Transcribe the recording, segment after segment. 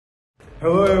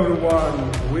Hello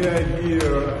everyone, we are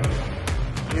here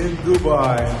in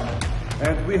Dubai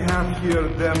and we have here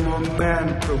the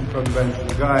Momentum Convention,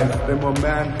 guys, the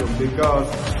Momentum, because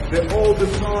all the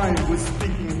time we're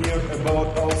speaking here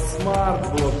about our smart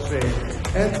blockchain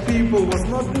and people was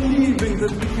not believing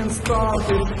that we can start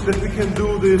it, that we can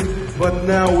do this, but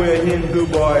now we're here in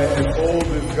Dubai and all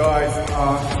these guys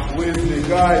are with me.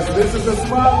 Guys, this is the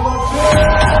smart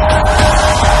blockchain!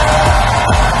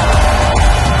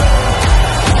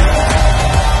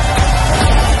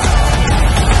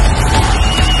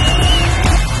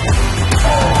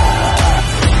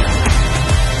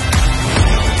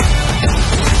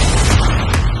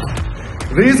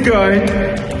 This guy,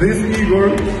 this Igor,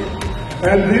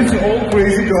 and these all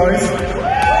crazy guys,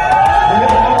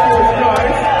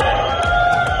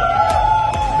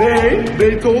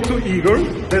 they told to Igor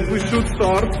that we should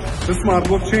start the smart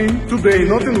blockchain today,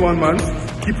 not in 1 month.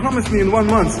 He promised me in 1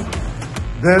 month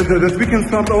that we can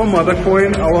start our mother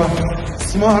coin, our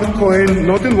smart coin,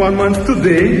 not in 1 month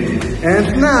today.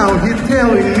 And now he's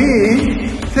telling me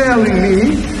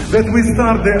that we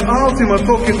start the Ultima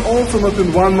token also not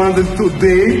in 1 month and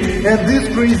today, and these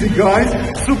crazy guys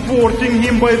supporting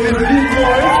him by this big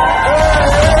voice.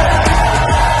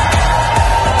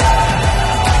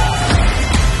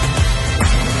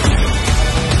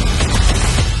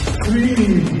 3,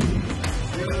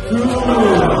 2,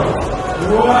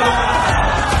 1.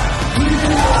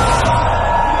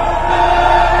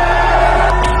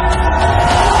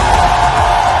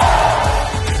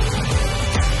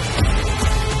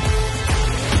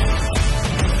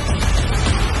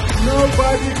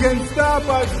 Nobody can stop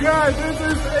us, guys. This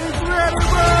is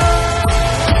incredible!